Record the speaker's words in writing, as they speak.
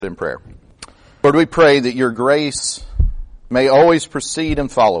In prayer. Lord, we pray that your grace may always precede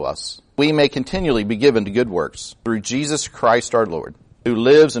and follow us. We may continually be given to good works through Jesus Christ our Lord, who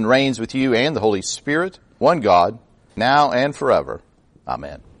lives and reigns with you and the Holy Spirit, one God, now and forever.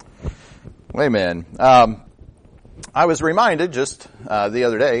 Amen. Amen. I was reminded just the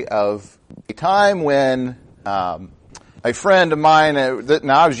other day of a time when a friend of mine,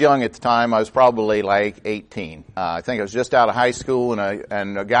 now I was young at the time, I was probably like 18. I think I was just out of high school,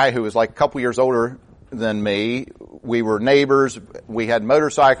 and a guy who was like a couple years older than me, we were neighbors, we had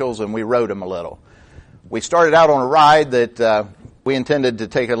motorcycles, and we rode them a little. We started out on a ride that we intended to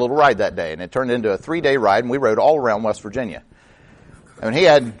take a little ride that day, and it turned into a 3-day ride, and we rode all around West Virginia. And he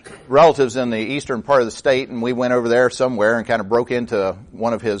had relatives in the eastern part of the state, and we went over there somewhere and kind of broke into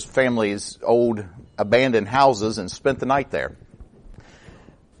one of his family's old abandoned houses and spent the night there.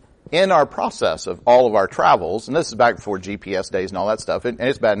 In our process of all of our travels, and this is back before GPS days and all that stuff, and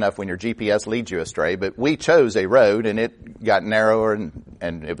it's bad enough when your GPS leads you astray, but we chose a road and it got narrower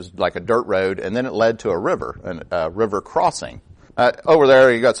and it was like a dirt road, and then it led to a river crossing. Over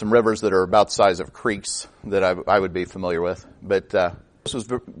there you got some rivers that are about the size of creeks that I would be familiar with, but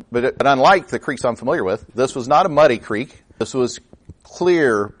unlike the creeks I'm familiar with, this was not a muddy creek. This was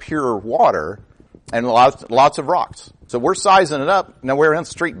clear, pure water and lots of rocks. So we're sizing it up. Now we're in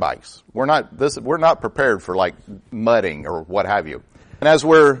street bikes. We're not prepared for like mudding or what have you. And as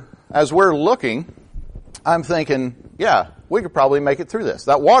we're looking, I'm thinking, yeah, we could probably make it through this.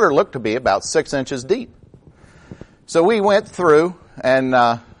 That water looked to be about 6 inches deep. So we went through, and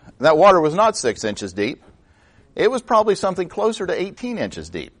that water was not 6 inches deep. It was probably something closer to 18 inches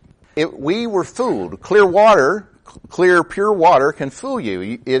deep. We were fooled. Clear, pure water can fool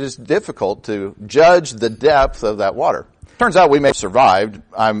you. It is difficult to judge the depth of that water. Turns out we may have survived.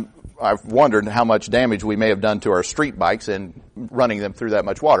 I've wondered how much damage we may have done to our street bikes in running them through that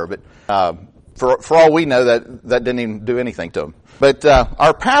much water. But for all we know, that didn't even do anything to them. But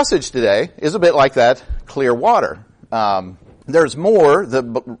our passage today is a bit like that clear water. There's more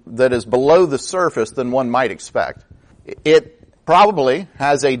that is below the surface than one might expect. It probably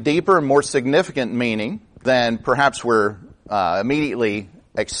has a deeper and more significant meaning than perhaps we're immediately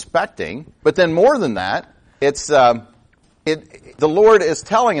expecting. But then more than that, the Lord is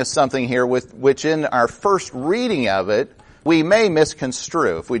telling us something here which in our first reading of it, we may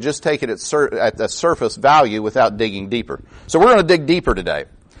misconstrue if we just take it at the surface value without digging deeper. So we're going to dig deeper today.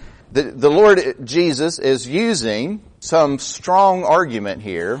 The Lord Jesus is using some strong argument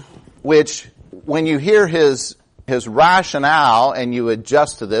here, which when you hear his rationale and you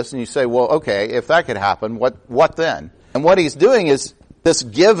adjust to this and you say, well, okay, if that could happen, what then? And what he's doing is this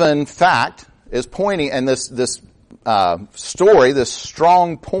given fact is pointing, and this story, this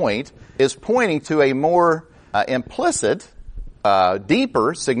strong point, is pointing to a more implicit,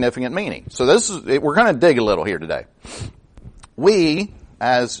 deeper, significant meaning. So we're going to dig a little here today. We,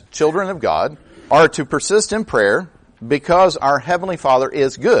 as children of God, are to persist in prayer because our Heavenly Father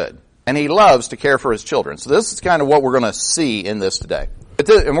is good. And He loves to care for His children. So this is kind of what we're going to see in this today.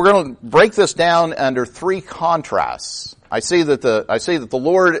 And we're going to break this down under 3 contrasts. I see that the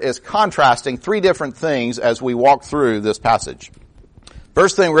Lord is contrasting 3 different things as we walk through this passage.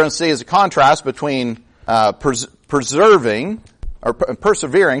 First thing we're going to see is a contrast between persevering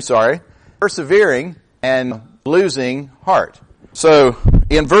and losing heart. So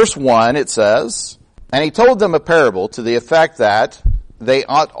in verse 1 it says, "And He told them a parable to the effect that they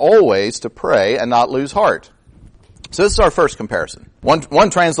ought always to pray and not lose heart." So this is our first comparison. One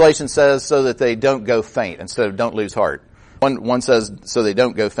translation says so that they don't go faint instead of don't lose heart. One says so they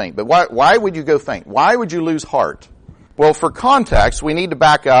don't go faint. But why would you go faint? Why would you lose heart? Well, for context, we need to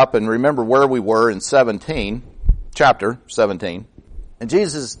back up and remember where we were in chapter 17. And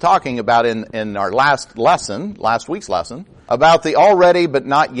Jesus is talking about in our last week's lesson, about the already but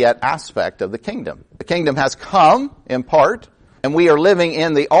not yet aspect of the kingdom. The kingdom has come in part, and we are living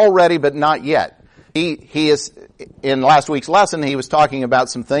in the already but not yet. He is, in last week's lesson, he was talking about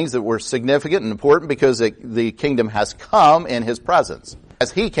some things that were significant and important because the kingdom has come in His presence.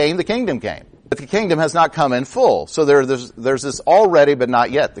 As He came, the kingdom came. But the kingdom has not come in full. So there's this already but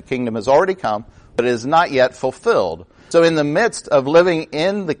not yet. The kingdom has already come, but it is not yet fulfilled. So in the midst of living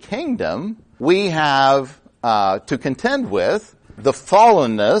in the kingdom, we have to contend with the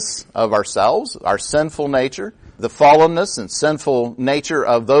fallenness of ourselves, our sinful nature, the fallenness and sinful nature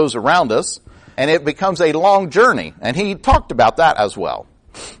of those around us, and it becomes a long journey. And he talked about that as well.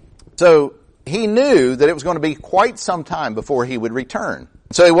 So he knew that it was going to be quite some time before he would return.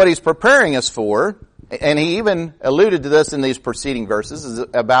 So what he's preparing us for, and he even alluded to this in these preceding verses, is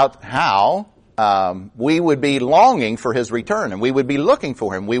about how we would be longing for his return, and we would be looking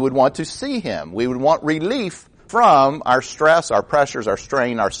for him. We would want to see him. We would want relief from our stress, our pressures, our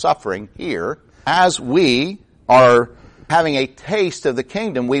strain, our suffering here. As we are having a taste of the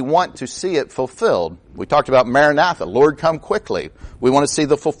kingdom, we want to see it fulfilled. We talked about Maranatha, Lord, come quickly. We want to see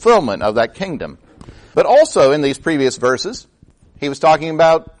the fulfillment of that kingdom. But also in these previous verses, he was talking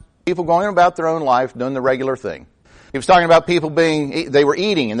about people going about their own life, doing the regular thing. He was talking about people they were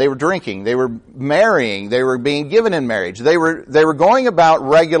eating and they were drinking, they were marrying, they were being given in marriage. They were going about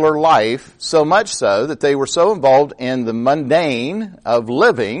regular life, so much so that they were so involved in the mundane of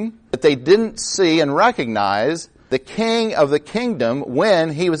living that they didn't see and recognize the King of the kingdom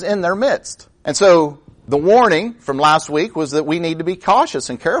when he was in their midst. And so the warning from last week was that we need to be cautious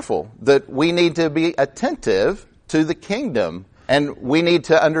and careful, that we need to be attentive to the kingdom. And we need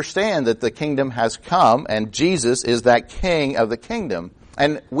to understand that the kingdom has come and Jesus is that King of the kingdom.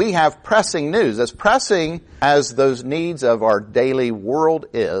 And we have pressing news, as pressing as those needs of our daily world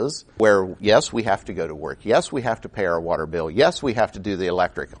is, where yes, we have to go to work. Yes, we have to pay our water bill. Yes, we have to do the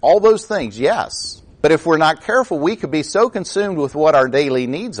electric. All those things, yes. But if we're not careful, we could be so consumed with what our daily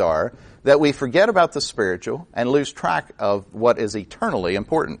needs are that we forget about the spiritual and lose track of what is eternally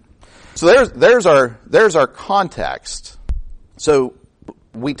important. So there's our context. So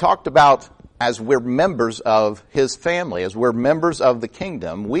we talked about as we're members of his family, as we're members of the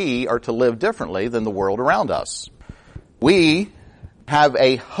kingdom, we are to live differently than the world around us. We have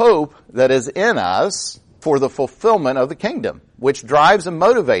a hope that is in us for the fulfillment of the kingdom, which drives and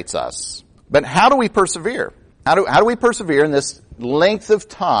motivates us. But how do we persevere? How do we persevere in this length of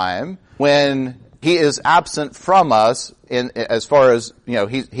time when he is absent from us as far as,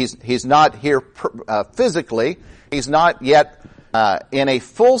 he's not here physically. He's not yet in a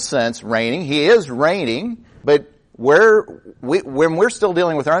full sense reigning. He is reigning, but when we're still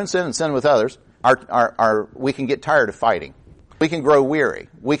dealing with our own sin and sin with others, we can get tired of fighting. We can grow weary.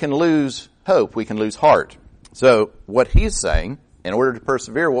 We can lose hope. We can lose heart. So what he's saying, in order to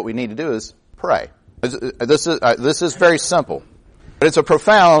persevere, what we need to do is pray. This is very simple, but it's a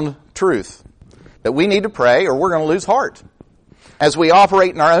profound truth that we need to pray or we're going to lose heart. As we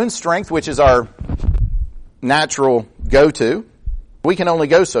operate in our own strength, which is our natural go-to, we can only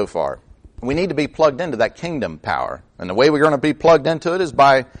go so far. We need to be plugged into that kingdom power. And the way we're going to be plugged into it is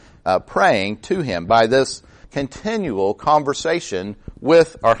by praying to him, by this continual conversation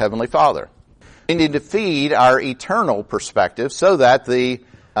with our Heavenly Father. We need to feed our eternal perspective so that the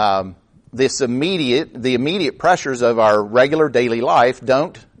immediate pressures of our regular daily life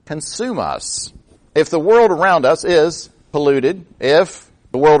don't consume us. If the world around us is polluted, if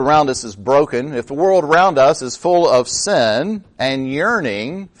the world around us is broken, if the world around us is full of sin and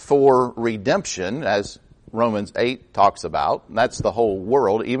yearning for redemption, as Romans 8 talks about, that's the whole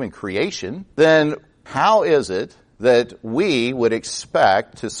world, even creation, then how is it that we would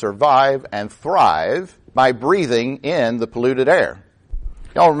expect to survive and thrive by breathing in the polluted air?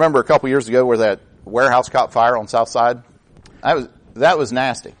 Y'all remember a couple years ago where that warehouse caught fire on South Side? That was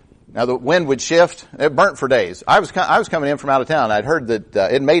nasty. Now the wind would shift. It burnt for days. I was coming in from out of town. I'd heard that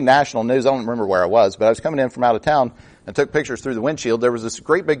it made national news. I don't remember where I was, but I was coming in from out of town and took pictures through the windshield. There was this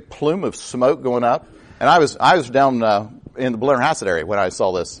great big plume of smoke going up, and I was down in the Blennerhassett area when I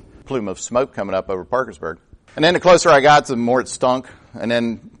saw this plume of smoke coming up over Parkersburg. And then the closer I got, the more it stunk. And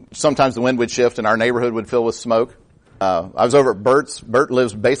then sometimes the wind would shift and our neighborhood would fill with smoke. I was over at Bert's. Bert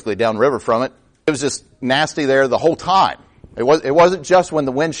lives basically downriver from it. It was just nasty there the whole time. It wasn't just when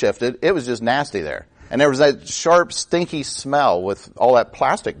the wind shifted. It was just nasty there. And there was that sharp, stinky smell with all that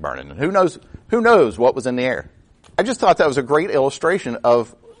plastic burning. And who knows what was in the air. I just thought that was a great illustration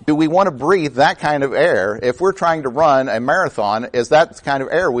of, do we want to breathe that kind of air? If we're trying to run a marathon, is that the kind of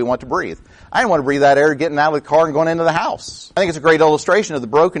air we want to breathe? I didn't want to breathe that air getting out of the car and going into the house. I think it's a great illustration of the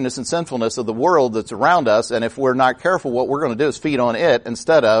brokenness and sinfulness of the world that's around us. And if we're not careful, what we're going to do is feed on it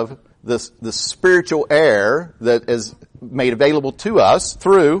instead of the spiritual air that is made available to us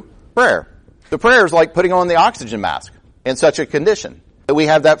through prayer. The prayer is like putting on the oxygen mask in such a condition that we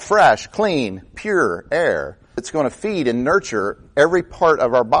have that fresh, clean, pure air that's going to feed and nurture every part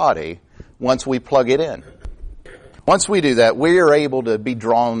of our body once we plug it in. Once we do that, we are able to be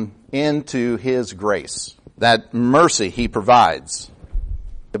drawn into his grace, that mercy he provides.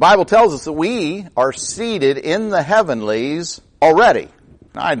 The Bible tells us that we are seated in the heavenlies already.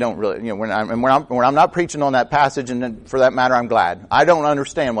 I don't really, when I'm not preaching on that passage, and for that matter, I'm glad. I don't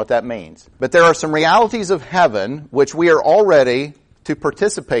understand what that means. But there are some realities of heaven which we are already to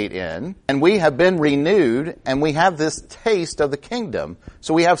participate in, and we have been renewed, and we have this taste of the kingdom.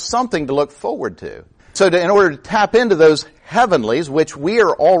 So we have something to look forward to. So in order to tap into those heavenlies, which we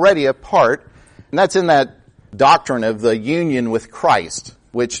are already a part, And that's in that doctrine of the union with Christ,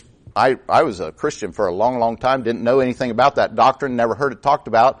 which I was a Christian for a long, long time, didn't know anything about that doctrine, never heard it talked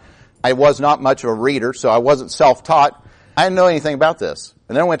about. I was not much of a reader, so I wasn't self-taught. I didn't know anything about this.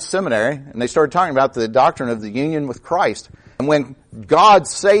 And then I went to seminary, and they started talking about the doctrine of the union with Christ. And when God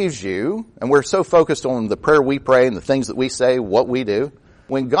saves you, and we're so focused on the prayer we pray and the things that we say, what we do,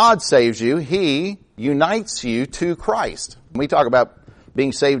 when God saves you, He unites you to Christ. When we talk about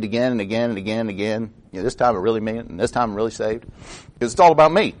being saved again and again and again and again, this time I really mean it, and this time I'm really saved, because it's all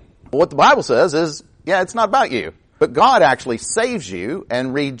about me. But what the Bible says is, it's not about you. But God actually saves you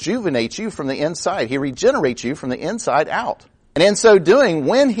and rejuvenates you from the inside. He regenerates you from the inside out. And in so doing,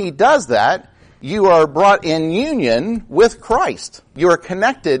 when He does that, you are brought in union with Christ. You are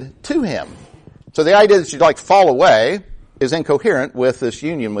connected to Him. So the idea that you fall away is incoherent with this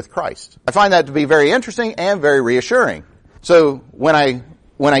union with Christ. I find that to be very interesting and very reassuring. So when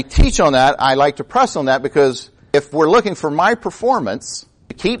I teach on that, I like to press on that, because if we're looking for my performance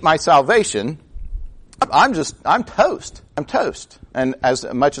to keep my salvation, I'm toast. I'm toast. And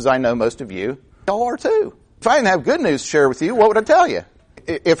as much as I know most of you, y'all are too. If I didn't have good news to share with you, what would I tell you?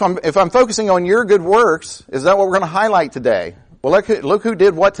 If I'm focusing on your good works, is that what we're going to highlight today? Well, look who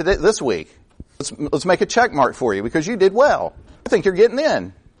did what today, this week. Let's make a check mark for you, because you did well. I think you're getting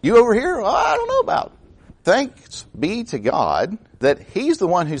in. You over here, I don't know about. Thanks be to God that He's the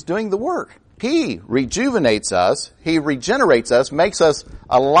one who's doing the work. He rejuvenates us, He regenerates us, makes us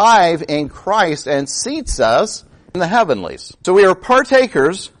alive in Christ, and seats us in the heavenlies. So we are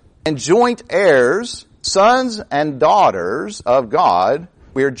partakers and joint heirs, sons and daughters of God.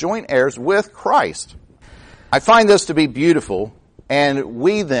 We are joint heirs with Christ. I find this to be beautiful, and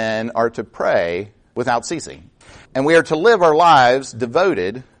we then are to pray without ceasing. And we are to live our lives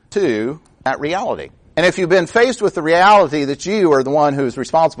devoted to that reality. And if you've been faced with the reality that you are the one who is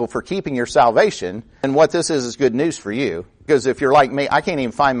responsible for keeping your salvation, then what this is good news for you. Because if you're like me, I can't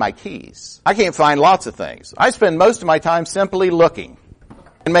even find my keys. I can't find lots of things. I spend most of my time simply looking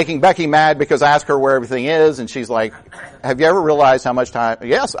and making Becky mad because I ask her where everything is, and she's like, have you ever realized how much time?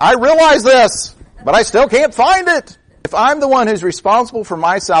 Yes, I realize this, but I still can't find it. If I'm the one who's responsible for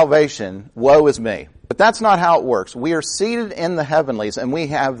my salvation, woe is me. But that's not how it works. We are seated in the heavenlies, and we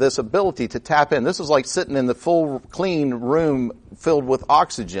have this ability to tap in. This is like sitting in the full, clean room filled with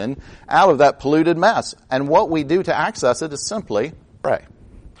oxygen out of that polluted mess. And what we do to access it is simply pray.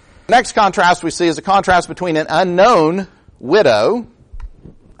 Next contrast we see is a contrast between an unknown widow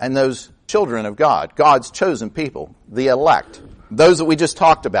and those children of God, God's chosen people, the elect. Those that we just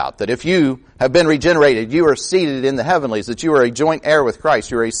talked about, that if you have been regenerated, you are seated in the heavenlies, that you are a joint heir with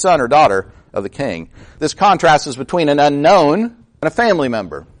Christ, you are a son or daughter of the King. This contrast is between an unknown and a family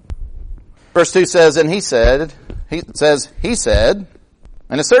member. Verse 2 says, and he said, in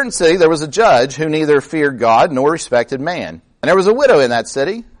a certain city there was a judge who neither feared God nor respected man. And there was a widow in that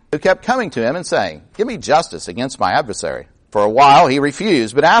city who kept coming to him and saying, give me justice against my adversary. For a while he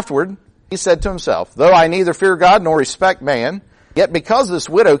refused, but afterward he said to himself, though I neither fear God nor respect man, yet because this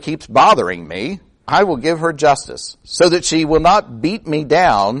widow keeps bothering me, I will give her justice, so that she will not beat me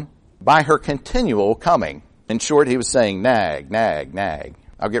down by her continual coming. In short, he was saying, nag, nag, nag.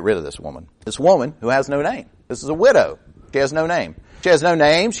 I'll get rid of this woman. This woman who has no name. This is a widow. She has no name. She has no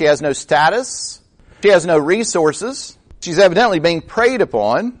name. She has no status. She has no resources. She's evidently being preyed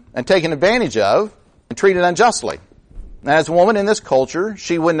upon and taken advantage of and treated unjustly. And as a woman in this culture,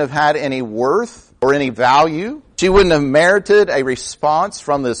 she wouldn't have had any worth or any value. She wouldn't have merited a response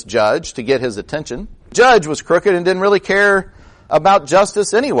from this judge to get his attention. The judge was crooked and didn't really care about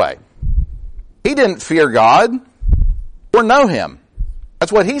justice anyway. He didn't fear God or know Him.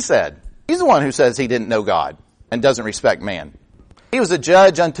 That's what he said. He's the one who says he didn't know God and doesn't respect man. He was a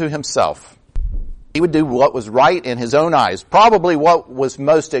judge unto himself. He would do what was right in his own eyes, probably what was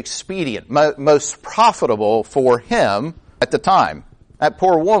most expedient, most profitable for him at the time. That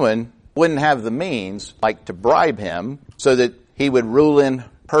poor woman wouldn't have the means, to bribe him so that he would rule in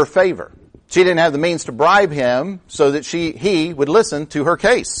her favor. She didn't have the means to bribe him so that he would listen to her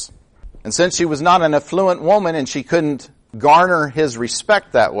case. And since she was not an affluent woman and she couldn't garner his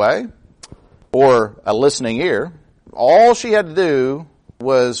respect that way, or a listening ear, all she had to do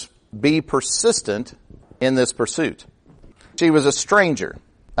was be persistent in this pursuit. She was a stranger,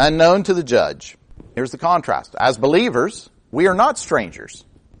 unknown to the judge. Here's the contrast. As believers, we are not strangers,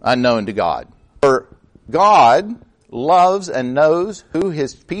 unknown to God. For God loves and knows who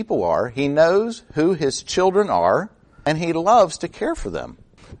His people are. He knows who His children are, and He loves to care for them.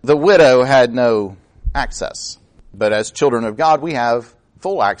 The widow had no access, but as children of God, we have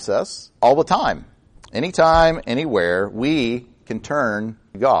full access all the time. Anytime, anywhere, we can turn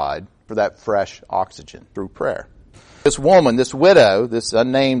to God for that fresh oxygen through prayer. This woman, this widow, this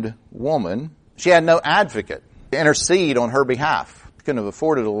unnamed woman, she had no advocate to intercede on her behalf. She couldn't have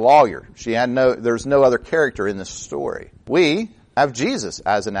afforded a lawyer. There's no other character in this story. We have Jesus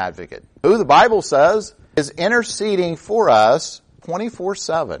as an advocate, who the Bible says is interceding for us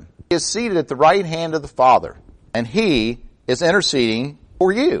 24/7. He is seated at the right hand of the Father, and He is interceding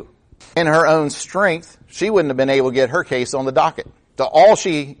for you. In her own strength, she wouldn't have been able to get her case on the docket. So all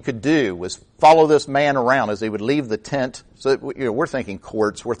she could do was follow this man around as he would leave the tent. So, we're thinking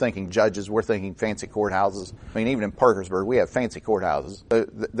courts, we're thinking judges, we're thinking fancy courthouses. I mean, even in Parkersburg, we have fancy courthouses.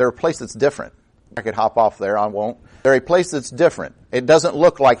 They're a place that's different. I could hop off there, I won't. They're a place that's different. It doesn't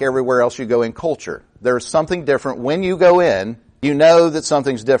look like everywhere else you go in culture. There's something different. When you go in, you know that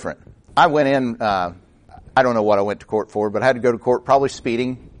something's different. I went in, I don't know what I went to court for, but I had to go to court, probably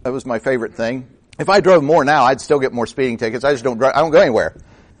speeding. That was my favorite thing. If I drove more now, I'd still get more speeding tickets. I just don't drive. I don't go anywhere.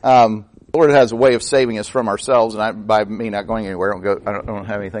 The Lord has a way of saving us from ourselves, and by me not going anywhere, I don't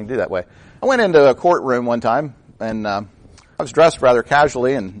have anything to do that way. I went into a courtroom one time, and I was dressed rather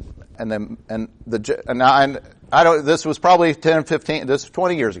casually, this was probably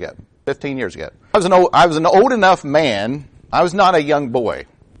 15 years ago, 15 years ago. I was an old enough man. I was not a young boy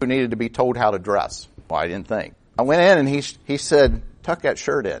who needed to be told how to dress. Well, I didn't think. I went in and he said, "Tuck that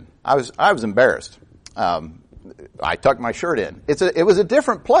shirt in." I was embarrassed. I tucked my shirt in. It was a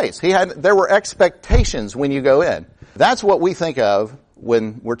different place. There were expectations when you go in. That's what we think of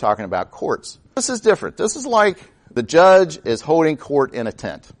when we're talking about courts. This is different. This is like the judge is holding court in a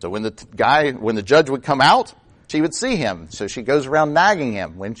tent. So when the judge would come out, she would see him. So she goes around nagging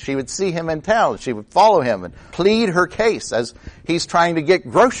him. When she would see him in town, she would follow him and plead her case as he's trying to get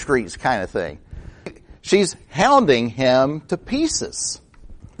groceries, kind of thing. She's hounding him to pieces.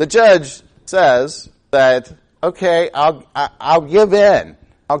 The judge says that, okay, I'll give in.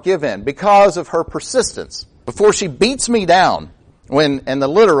 I'll give in because of her persistence. Before she beats me down, and the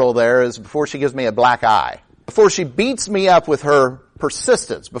literal there is before she gives me a black eye. Before she beats me up with her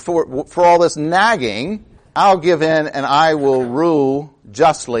persistence, for all this nagging, I'll give in and I will rule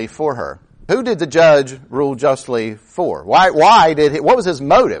justly for her. Who did the judge rule justly for? What was his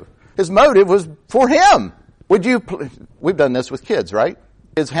motive? His motive was for him. We've done this with kids, right?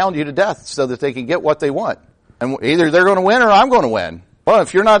 Kids hound you to death so that they can get what they want. And either they're going to win or I'm going to win. Well,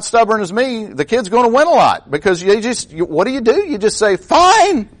 if you're not stubborn as me, the kid's going to win a lot because what do? You just say,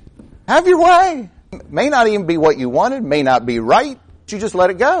 fine, have your way. It may not even be what you wanted, may not be right, but you just let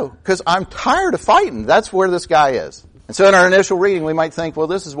it go because I'm tired of fighting. That's where this guy is. And so in our initial reading, we might think, well,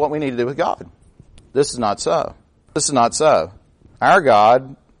 this is what we need to do with God. This is not so. This is not so. Our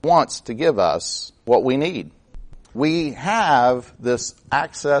God wants to give us what we need. We have this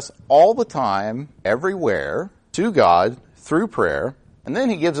access all the time, everywhere, to God through prayer. And then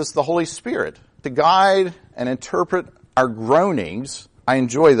He gives us the Holy Spirit to guide and interpret our groanings. I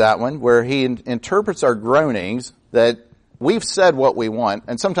enjoy that one, where He interprets our groanings, that we've said what we want,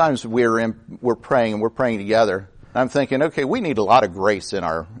 and sometimes we're praying and we're praying together. I'm thinking, okay, we need a lot of grace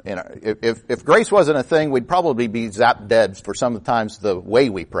if grace wasn't a thing, we'd probably be zapped dead for some of the times the way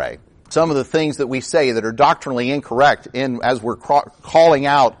we pray. Some of the things that we say that are doctrinally incorrect as we're calling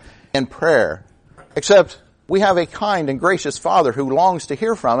out in prayer. Except we have a kind and gracious Father who longs to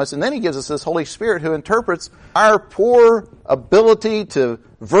hear from us, and then He gives us this Holy Spirit who interprets our poor ability to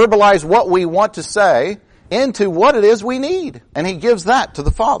verbalize what we want to say into what it is we need. And He gives that to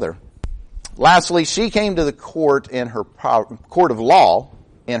the Father. Lastly, she came to the court of law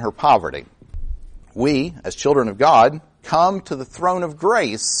in her poverty. We, as children of God, come to the throne of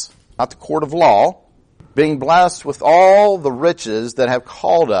grace, not the court of law, being blessed with all the riches that have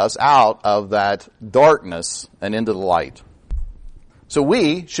called us out of that darkness and into the light. So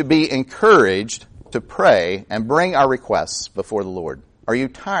we should be encouraged to pray and bring our requests before the Lord. Are you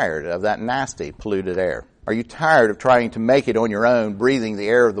tired of that nasty, polluted air? Are you tired of trying to make it on your own, breathing the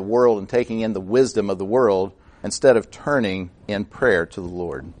air of the world and taking in the wisdom of the world instead of turning in prayer to the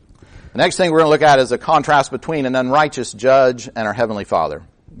Lord? The next thing we're going to look at is a contrast between an unrighteous judge and our Heavenly Father.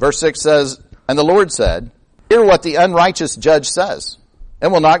 Verse 6 says, "And the Lord said, hear what the unrighteous judge says.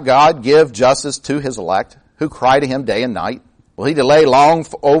 And will not God give justice to His elect, who cry to Him day and night? Will He delay long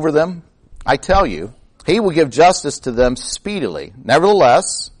over them? I tell you, He will give justice to them speedily.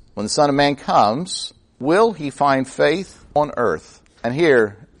 Nevertheless, when the Son of Man comes, will He find faith on earth?" And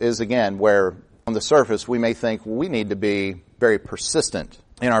here is again where on the surface we may think we need to be very persistent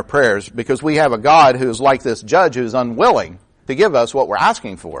in our prayers because we have a God who is like this judge who is unwilling to give us what we're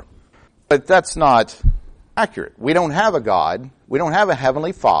asking for. But that's not accurate. We don't have a God, we don't have a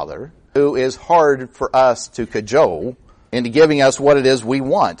Heavenly Father who is hard for us to cajole into giving us what it is we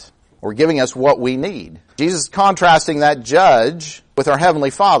want. or giving us what we need. Jesus is contrasting that judge with our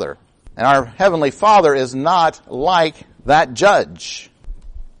Heavenly Father. And our Heavenly Father is not like that judge.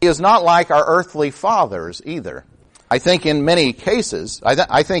 He is not like our earthly fathers either. I think in many cases,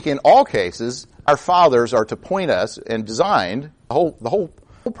 I think in all cases, our fathers are to point us and designed, the whole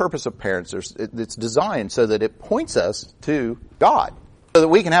purpose of parents, it's designed so that it points us to God, so that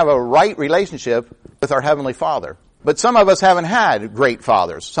we can have a right relationship with our Heavenly Father. But some of us haven't had great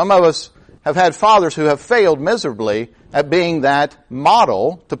fathers. Some of us have had fathers who have failed miserably at being that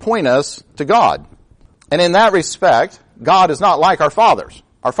model to point us to God. And in that respect, God is not like our fathers.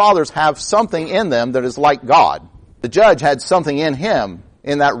 Our fathers have something in them that is like God. The judge had something in him,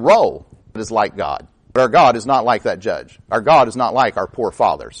 in that role, that is like God. But our God is not like that judge. Our God is not like our poor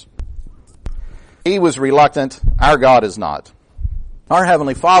fathers. He was reluctant. Our God is not. Our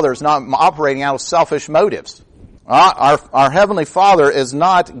Heavenly Father is not operating out of selfish motives. Our Heavenly Father is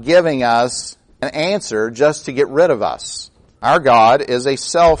not giving us an answer just to get rid of us. Our God is a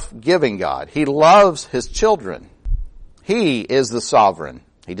self-giving God. He loves His children. He is the sovereign.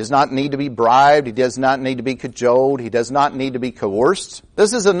 He does not need to be bribed. He does not need to be cajoled. He does not need to be coerced.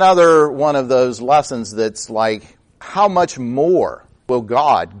 This is another one of those lessons that's like, how much more will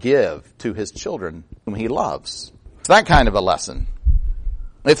God give to His children whom He loves? It's that kind of a lesson.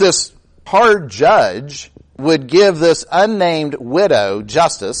 If this hard judge would give this unnamed widow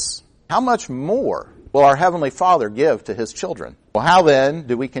justice, how much more will our Heavenly Father give to His children? Well, how then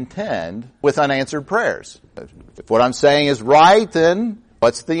do we contend with unanswered prayers? If what I'm saying is right, then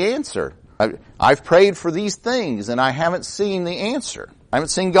what's the answer? I've prayed for these things and I haven't seen the answer. I haven't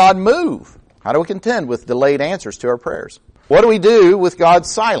seen God move. How do we contend with delayed answers to our prayers? What do we do with God's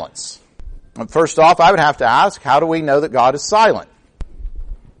silence? First off, I would have to ask, how do we know that God is silent?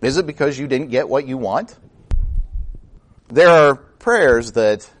 Is it because you didn't get what you want? There are prayers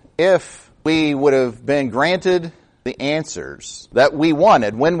that if we would have been granted the answers that we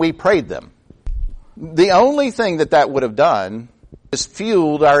wanted when we prayed them, the only thing that would have done is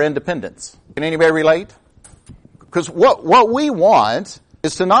fueled our independence. Can anybody relate? Because what we want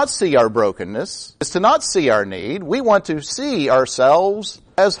is to not see our brokenness, is to not see our need. We want to see ourselves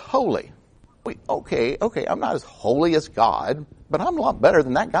as holy. Okay, I'm not as holy as God, but I'm a lot better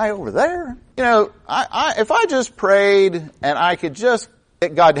than that guy over there. You know, if I just prayed and I could just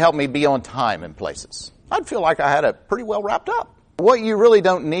get God to help me be on time in places, I'd feel like I had it pretty well wrapped up. What you really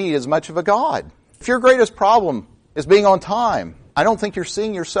don't need is much of a God. If your greatest problem is being on time, I don't think you're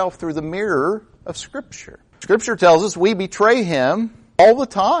seeing yourself through the mirror of Scripture. Scripture tells us we betray Him all the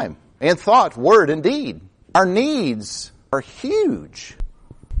time, in thought, word, and deed. Our needs are huge.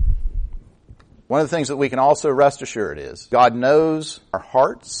 One of the things that we can also rest assured is God knows our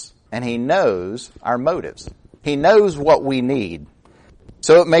hearts and He knows our motives. He knows what we need.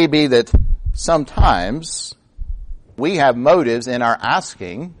 So it may be that sometimes we have motives in our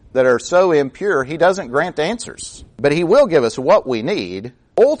asking that are so impure He doesn't grant answers. But He will give us what we need,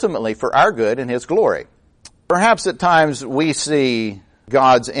 ultimately for our good and His glory. Perhaps at times we see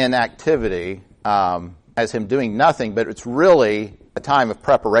God's inactivity as Him doing nothing, but it's really a time of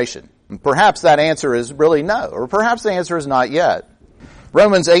preparation. And perhaps that answer is really no, or perhaps the answer is not yet.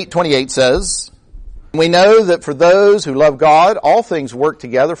 Romans 8:28 says, "We know that for those who love God, all things work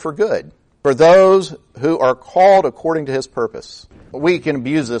together for good, for those who are called according to His purpose." We can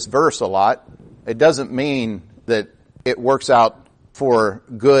abuse this verse a lot. It doesn't mean that it works out for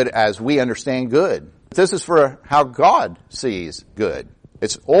good as we understand good. This is for how God sees good.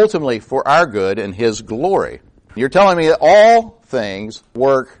 It's ultimately for our good and His glory. You're telling me that all things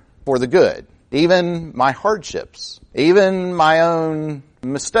work for the good, even my hardships, even my own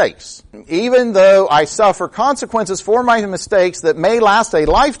mistakes. Even though I suffer consequences for my mistakes that may last a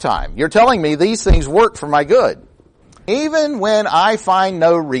lifetime, you're telling me these things work for my good. Even when I find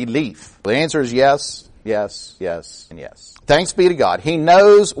no relief. The answer is yes, yes, yes, and yes. Thanks be to God. He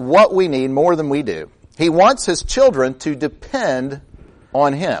knows what we need more than we do. He wants His children to depend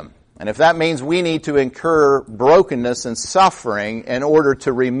on Him. And if that means we need to incur brokenness and suffering in order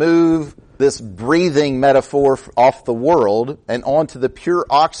to remove this breathing metaphor off the world and onto the pure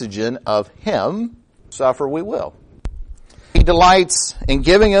oxygen of Him, suffer we will. He delights in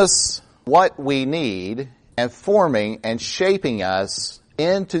giving us what we need and forming and shaping us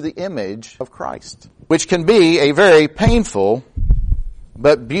into the image of Christ, which can be a very painful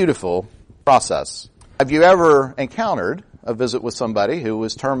but beautiful process. Have you ever encountered a visit with somebody who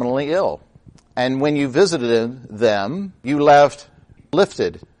was terminally ill? And when you visited them, you left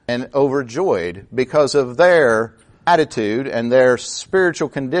lifted and overjoyed because of their attitude and their spiritual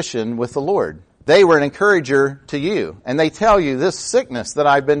condition with the Lord. They were an encourager to you. And they tell you, this sickness that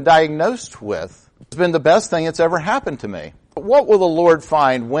I've been diagnosed with has been the best thing that's ever happened to me. But what will the Lord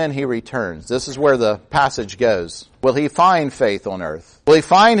find when He returns? This is where the passage goes. Will He find faith on earth? Will He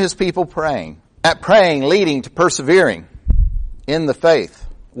find His people praying? That praying leading to persevering in the faith.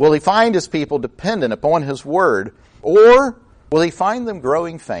 Will He find His people dependent upon His word? Or will He find them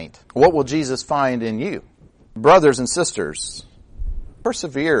growing faint? What will Jesus find in you? Brothers and sisters,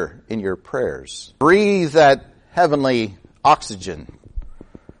 persevere in your prayers. Breathe that heavenly oxygen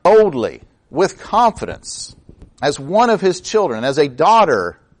boldly, with confidence, as one of His children, as a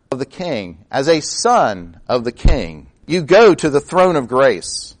daughter of the King, as a son of the King. You go to the throne of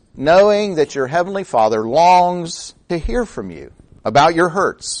grace, knowing that your Heavenly Father longs to hear from you about your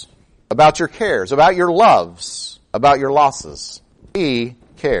hurts, about your cares, about your loves, about your losses. He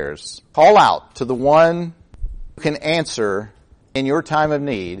cares. Call out to the one who can answer in your time of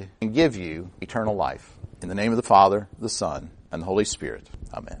need and give you eternal life. In the name of the Father, the Son, and the Holy Spirit.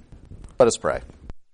 Amen. Let us pray.